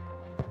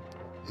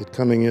it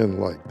coming in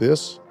like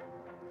this,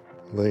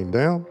 laying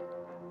down,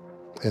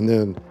 and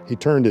then he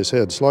turned his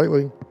head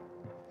slightly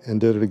and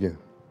did it again.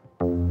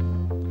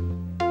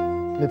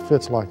 It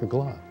fits like a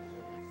glove.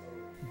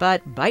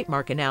 But bite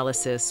mark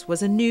analysis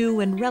was a new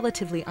and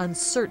relatively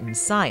uncertain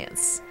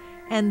science,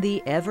 and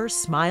the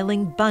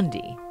ever-smiling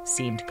Bundy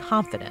seemed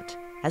confident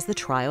as the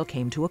trial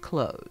came to a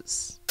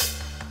close.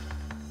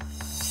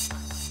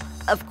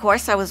 Of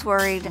course, I was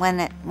worried when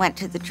it went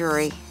to the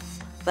jury,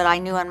 but I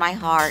knew in my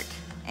heart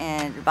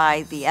and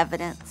by the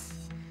evidence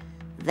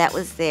that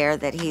was there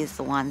that he's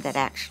the one that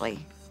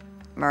actually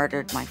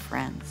murdered my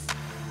friends.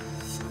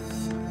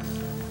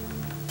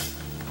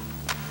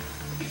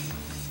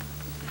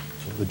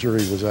 So the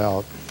jury was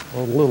out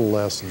a little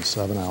less than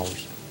 7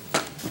 hours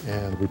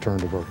and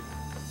returned a verdict.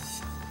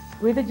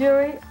 We, the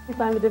jury,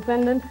 find the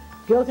defendant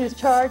guilty as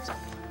charged.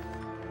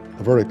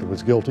 A verdict that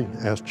was guilty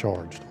as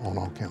charged on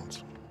all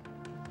counts.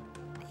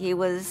 He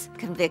was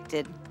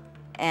convicted,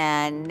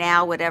 and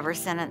now whatever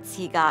sentence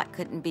he got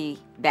couldn't be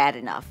bad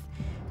enough,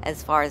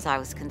 as far as I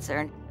was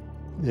concerned.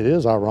 It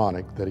is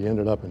ironic that he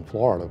ended up in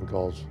Florida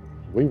because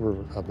we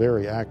were a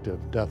very active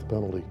death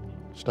penalty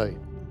state.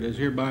 It is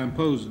hereby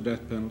imposed the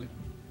death penalty.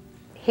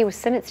 He was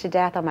sentenced to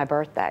death on my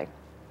birthday.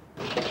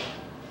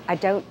 I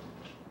don't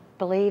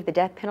believe the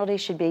death penalty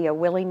should be a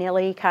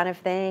willy-nilly kind of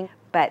thing,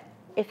 but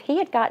if he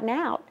had gotten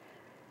out,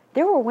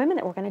 there were women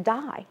that were going to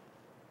die.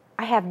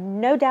 I have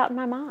no doubt in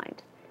my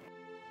mind.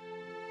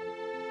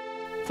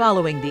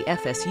 Following the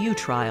FSU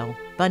trial,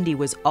 Bundy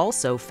was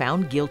also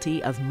found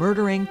guilty of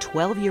murdering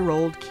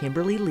 12-year-old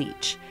Kimberly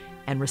Leach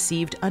and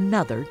received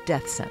another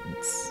death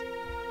sentence.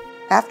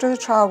 After the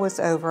trial was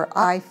over,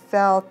 I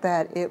felt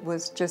that it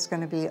was just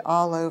going to be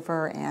all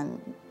over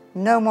and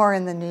no more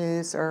in the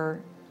news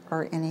or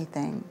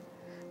anything.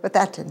 But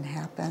that didn't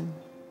happen.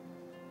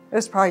 It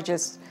was probably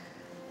just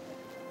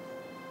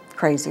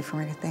crazy for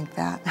me to think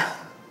that.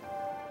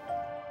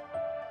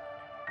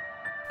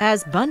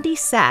 As Bundy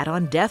sat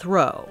on death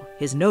row,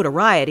 his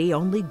notoriety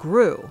only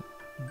grew.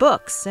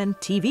 Books and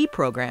TV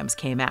programs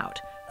came out,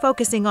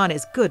 focusing on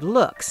his good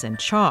looks and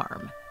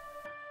charm.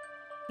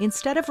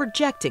 Instead of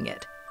rejecting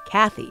it,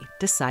 Kathy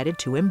decided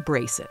to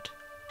embrace it.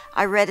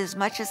 I read as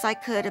much as I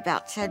could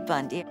about Ted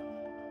Bundy,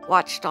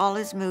 watched all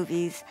his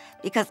movies,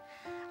 because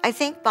I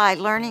think by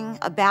learning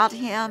about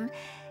him,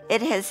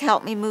 it has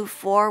helped me move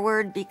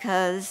forward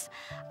because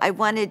I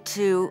wanted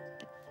to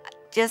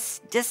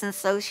just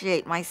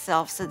disassociate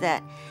myself so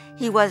that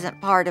he wasn't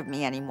part of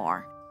me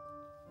anymore.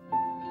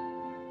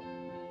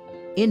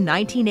 In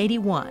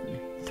 1981,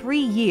 3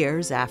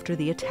 years after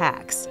the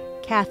attacks,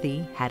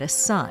 Kathy had a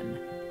son,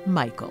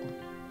 Michael.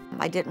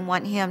 I didn't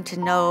want him to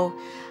know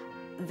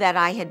that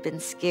I had been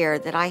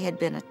scared, that I had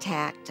been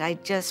attacked. I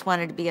just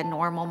wanted to be a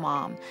normal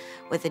mom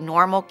with a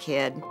normal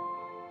kid.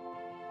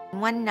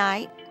 One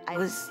night, I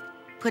was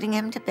putting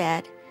him to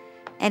bed,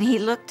 and he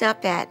looked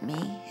up at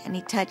me, and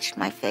he touched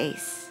my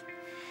face.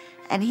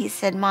 And he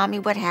said, "Mommy,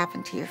 what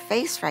happened to your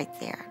face right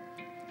there?"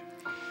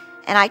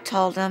 And I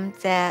told him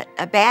that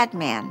a bad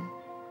man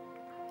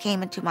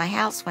came into my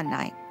house one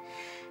night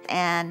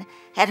and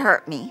had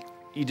hurt me.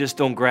 You just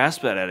don't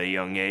grasp that at a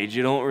young age.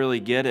 You don't really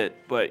get it,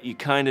 but you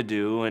kind of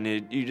do, and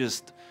you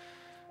just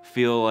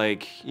feel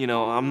like, you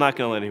know, I'm not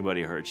going to let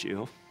anybody hurt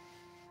you.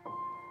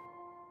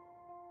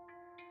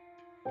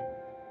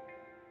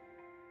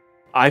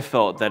 I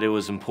felt that it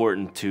was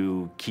important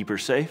to keep her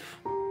safe.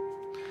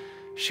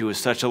 She was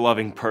such a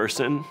loving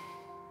person.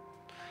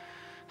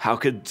 How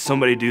could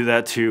somebody do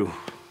that to...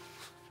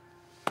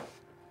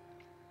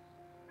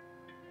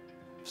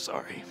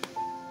 Sorry.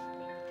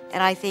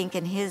 And I think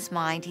in his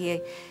mind,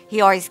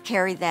 he always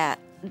carried that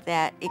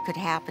it could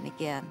happen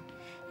again.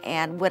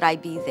 And would I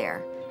be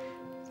there,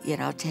 you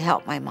know, to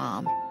help my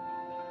mom?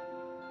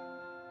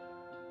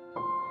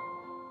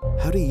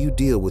 How do you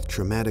deal with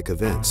traumatic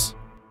events?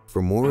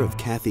 For more of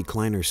Kathy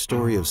Kleiner's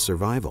story of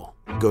survival,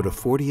 go to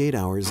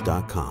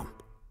 48hours.com.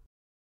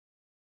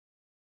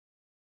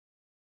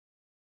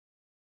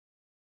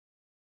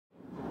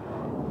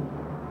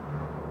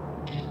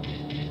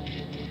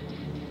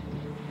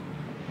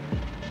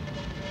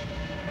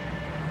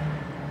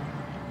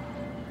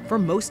 For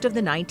most of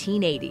the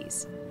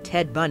 1980s,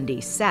 Ted Bundy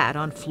sat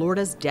on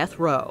Florida's death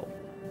row,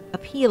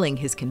 appealing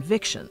his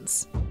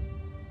convictions.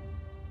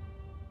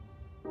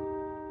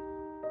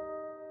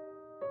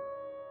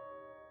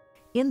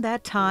 In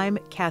that time,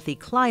 Kathy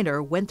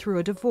Kleiner went through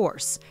a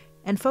divorce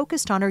and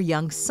focused on her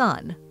young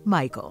son,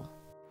 Michael.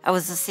 I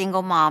was a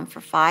single mom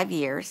for 5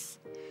 years,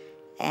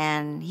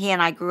 and he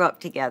and I grew up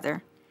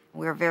together.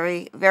 We were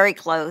very, very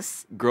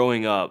close.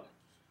 Growing up,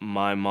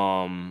 my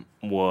mom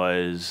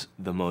was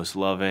the most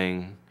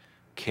loving,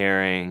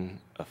 caring,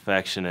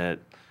 affectionate,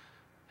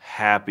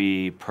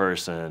 happy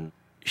person.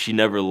 She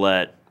never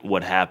let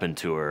what happened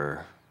to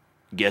her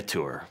get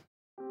to her.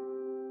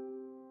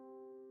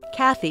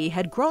 Kathy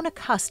had grown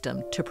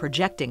accustomed to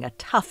projecting a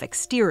tough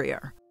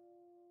exterior.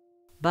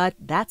 But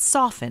that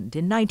softened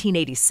in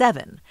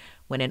 1987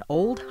 when an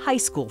old high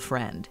school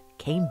friend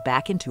came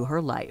back into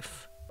her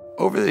life.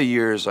 Over the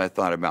years, I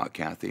thought about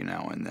Kathy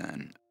now and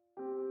then.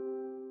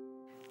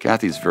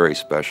 Kathy's very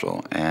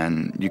special,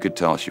 and you could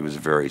tell she was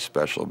very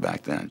special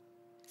back then.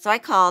 So I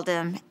called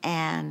him,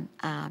 and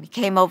he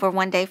came over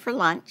one day for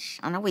lunch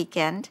on a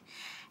weekend,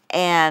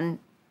 and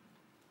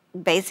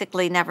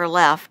basically never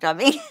left. I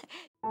mean,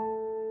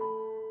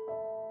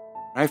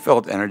 I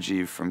felt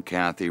energy from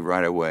Kathy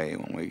right away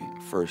when we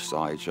first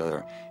saw each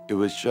other. It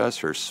was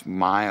just her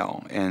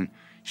smile, and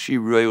she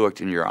really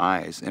looked in your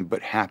eyes,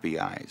 but happy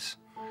eyes.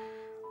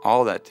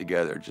 All that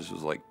together just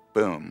was like,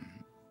 boom.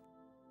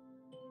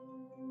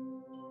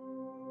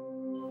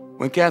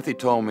 When Kathy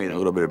told me a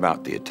little bit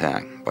about the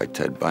attack by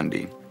Ted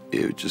Bundy,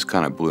 it just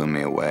kind of blew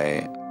me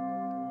away.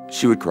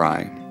 She would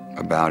cry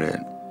about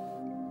it.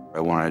 I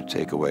wanted to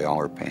take away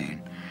all her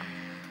pain,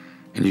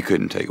 and you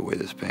couldn't take away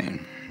this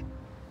pain.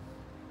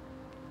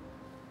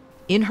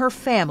 In her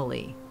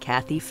family,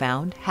 Kathy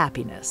found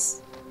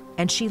happiness,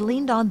 and she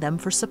leaned on them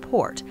for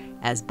support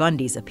as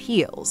Bundy's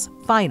appeals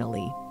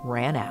finally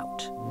ran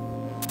out.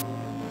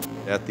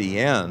 At the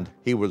end,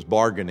 he was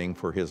bargaining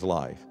for his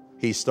life.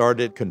 He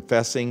started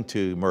confessing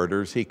to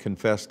murders. He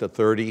confessed to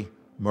 30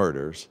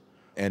 murders,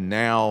 and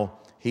now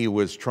he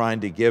was trying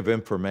to give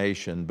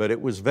information, but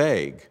it was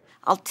vague.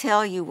 I'll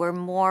tell you where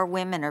more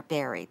women are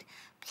buried.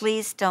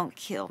 Please don't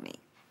kill me.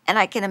 And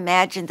I can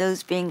imagine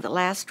those being the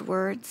last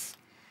words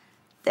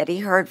that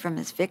he heard from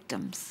his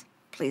victims.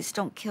 Please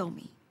don't kill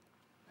me.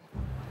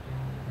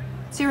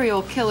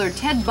 Serial killer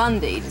Ted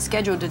Bundy is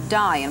scheduled to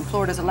die in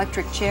Florida's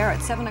electric chair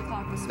at 7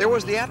 o'clock this morning. There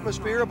was the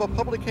atmosphere of a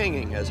public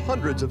hanging as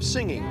hundreds of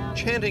singing,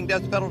 chanting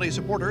death penalty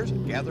supporters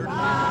gathered.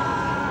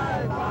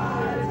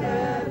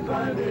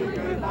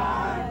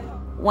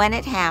 When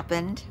it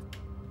happened,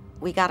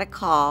 we got a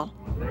call.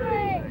 3,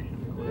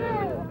 2,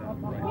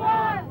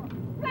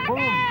 1,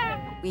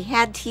 second! We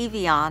had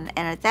TV on,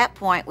 and at that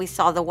point we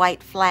saw the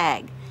white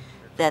flag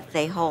that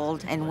they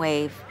hold and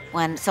wave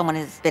when someone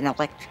has been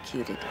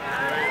electrocuted.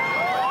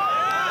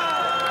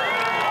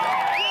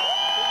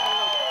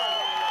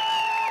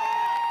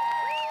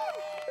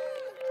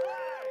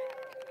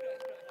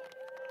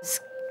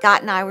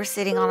 Scott and I were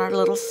sitting on our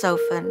little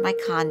sofa in my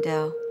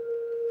condo,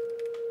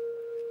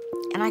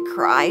 and I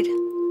cried,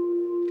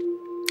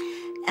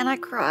 and I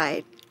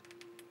cried,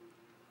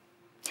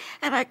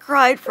 and I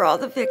cried for all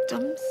the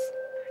victims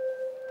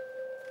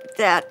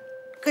that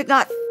could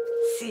not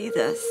see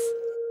this.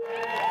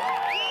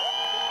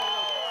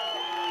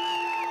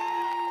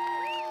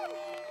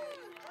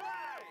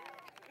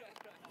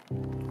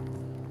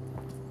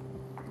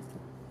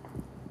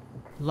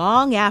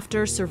 Long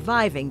after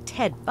surviving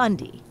Ted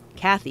Bundy,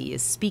 Kathy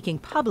is speaking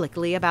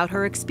publicly about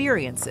her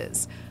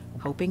experiences,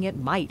 hoping it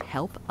might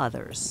help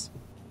others.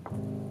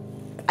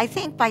 I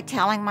think by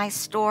telling my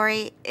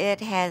story, it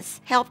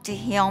has helped to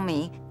heal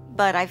me,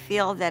 but I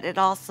feel that it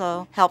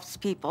also helps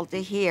people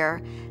to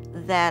hear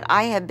that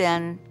I have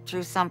been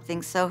through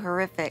something so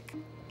horrific,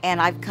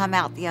 and I've come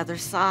out the other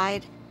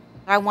side.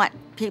 I want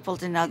people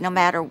to know, no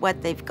matter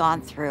what they've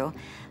gone through,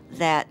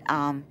 that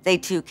they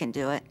too can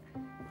do it.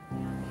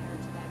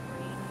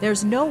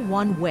 There's no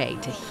one way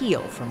to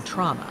heal from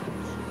trauma.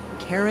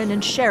 Karen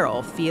and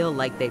Cheryl feel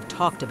like they've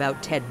talked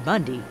about Ted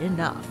Bundy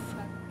enough.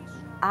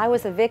 I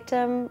was a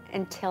victim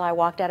until I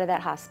walked out of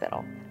that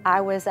hospital.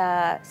 I was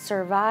a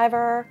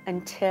survivor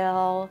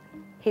until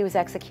he was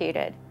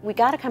executed. We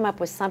got to come up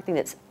with something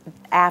that's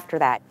after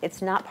that.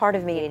 It's not part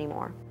of me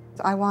anymore.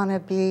 I want to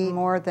be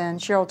more than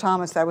Cheryl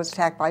Thomas that was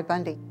attacked by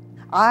Bundy.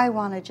 I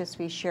want to just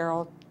be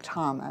Cheryl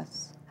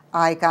Thomas.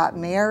 I got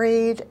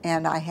married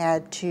and I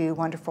had 2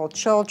 wonderful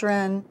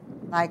children.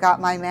 I got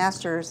my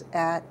master's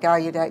at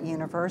Gallaudet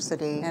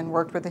University and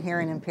worked with the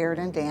hearing impaired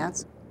in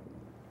dance.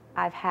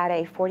 I've had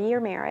a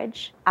 40-year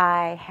marriage.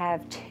 I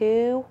have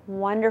 2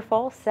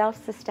 wonderful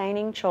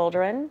self-sustaining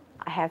children.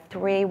 I have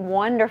 3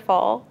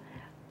 wonderful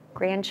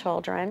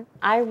grandchildren.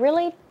 I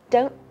really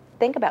don't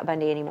think about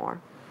Bundy anymore.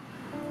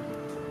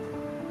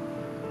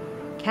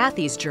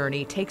 Kathy's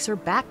journey takes her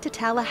back to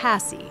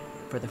Tallahassee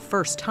for the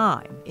first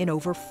time in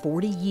over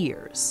 40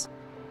 years.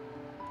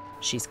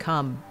 She's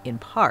come, in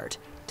part,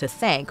 to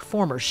thank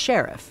former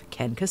Sheriff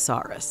Ken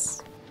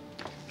Casares.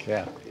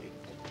 Kathy.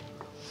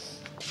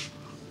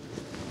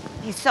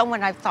 He's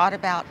someone I've thought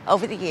about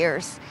over the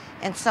years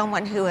and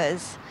someone who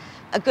has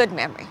a good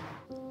memory.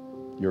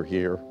 You're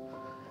here.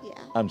 Yeah.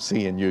 I'm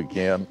seeing you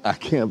again. I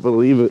can't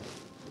believe it.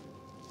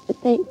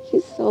 Thank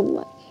you so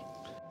much.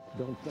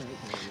 Don't thank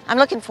me. I'm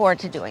looking forward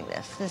to doing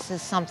this. This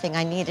is something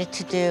I needed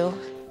to do.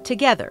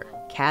 Together,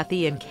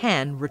 Kathy and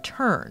Ken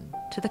return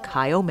to the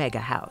Chi Omega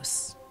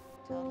house.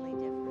 Totally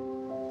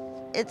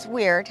different. It's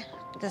weird.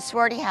 The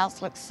sorority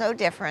house looks so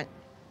different.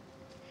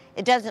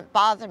 It doesn't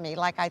bother me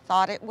like I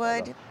thought it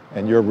would.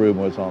 And your room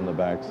was on the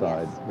back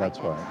side. Yes, that's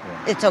right.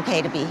 Yeah. It's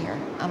okay to be here.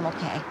 I'm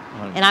okay.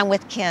 And I'm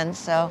with Ken,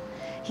 so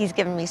he's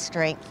given me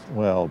strength.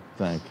 Well,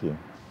 thank you.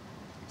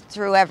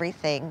 Through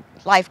everything,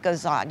 life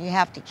goes on. You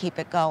have to keep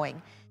it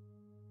going.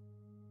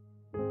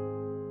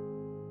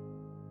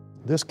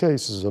 This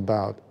case is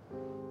about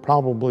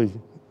probably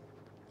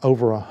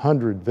over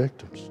 100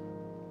 victims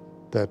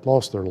that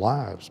lost their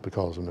lives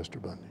because of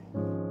Mr. Bundy.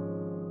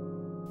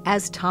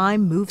 As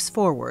time moves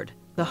forward,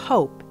 the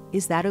hope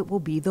is that it will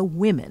be the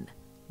women,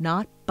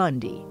 not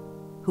Bundy,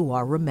 who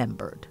are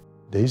remembered.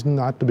 He's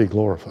not to be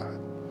glorified.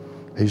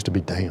 He's to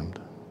be damned.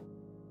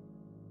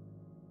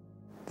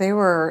 They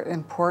were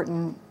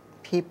important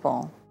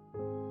people.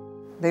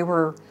 They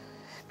were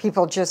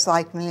people just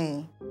like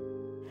me.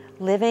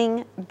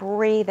 Living,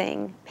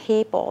 breathing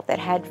people that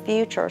had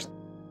futures,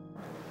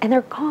 and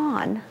they're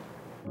gone.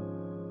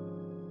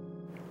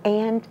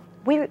 And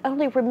we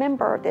only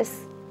remember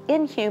this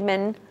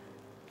inhuman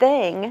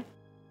thing.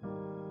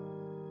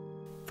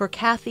 For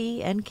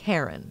Kathy and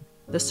Karen,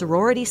 the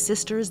sorority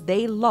sisters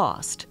they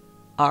lost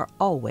are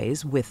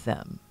always with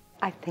them.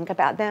 I think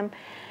about them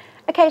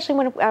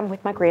occasionally when I'm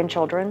with my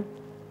grandchildren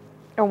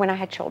or when I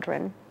had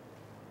children.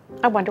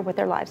 I wonder what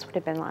their lives would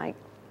have been like,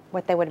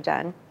 what they would have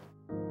done.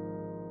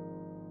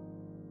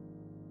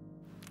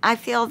 I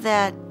feel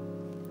that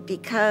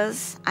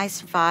because I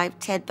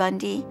survived Ted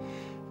Bundy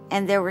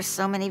and there were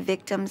so many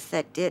victims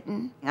that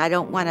didn't, I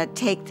don't want to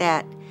take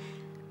that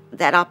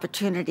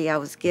opportunity I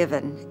was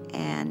given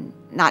and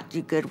not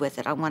do good with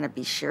it. I want to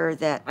be sure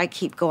that I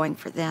keep going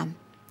for them.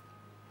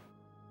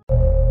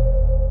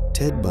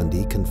 Ted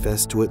Bundy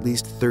confessed to at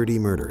least 30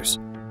 murders,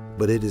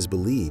 but it is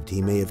believed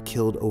he may have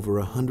killed over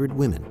 100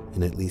 women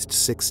in at least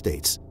 6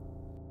 states.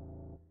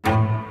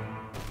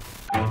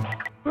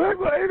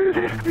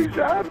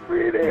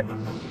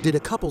 Did a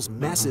couple's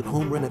massive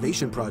home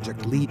renovation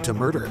project lead to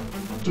murder?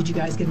 Did you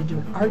guys get into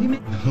an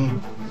argument?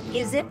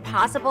 Is it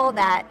possible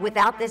that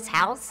without this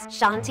house,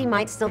 Shanti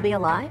might still be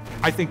alive?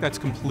 I think that's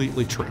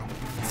completely true.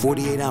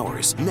 48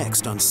 Hours,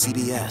 next on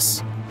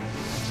CBS.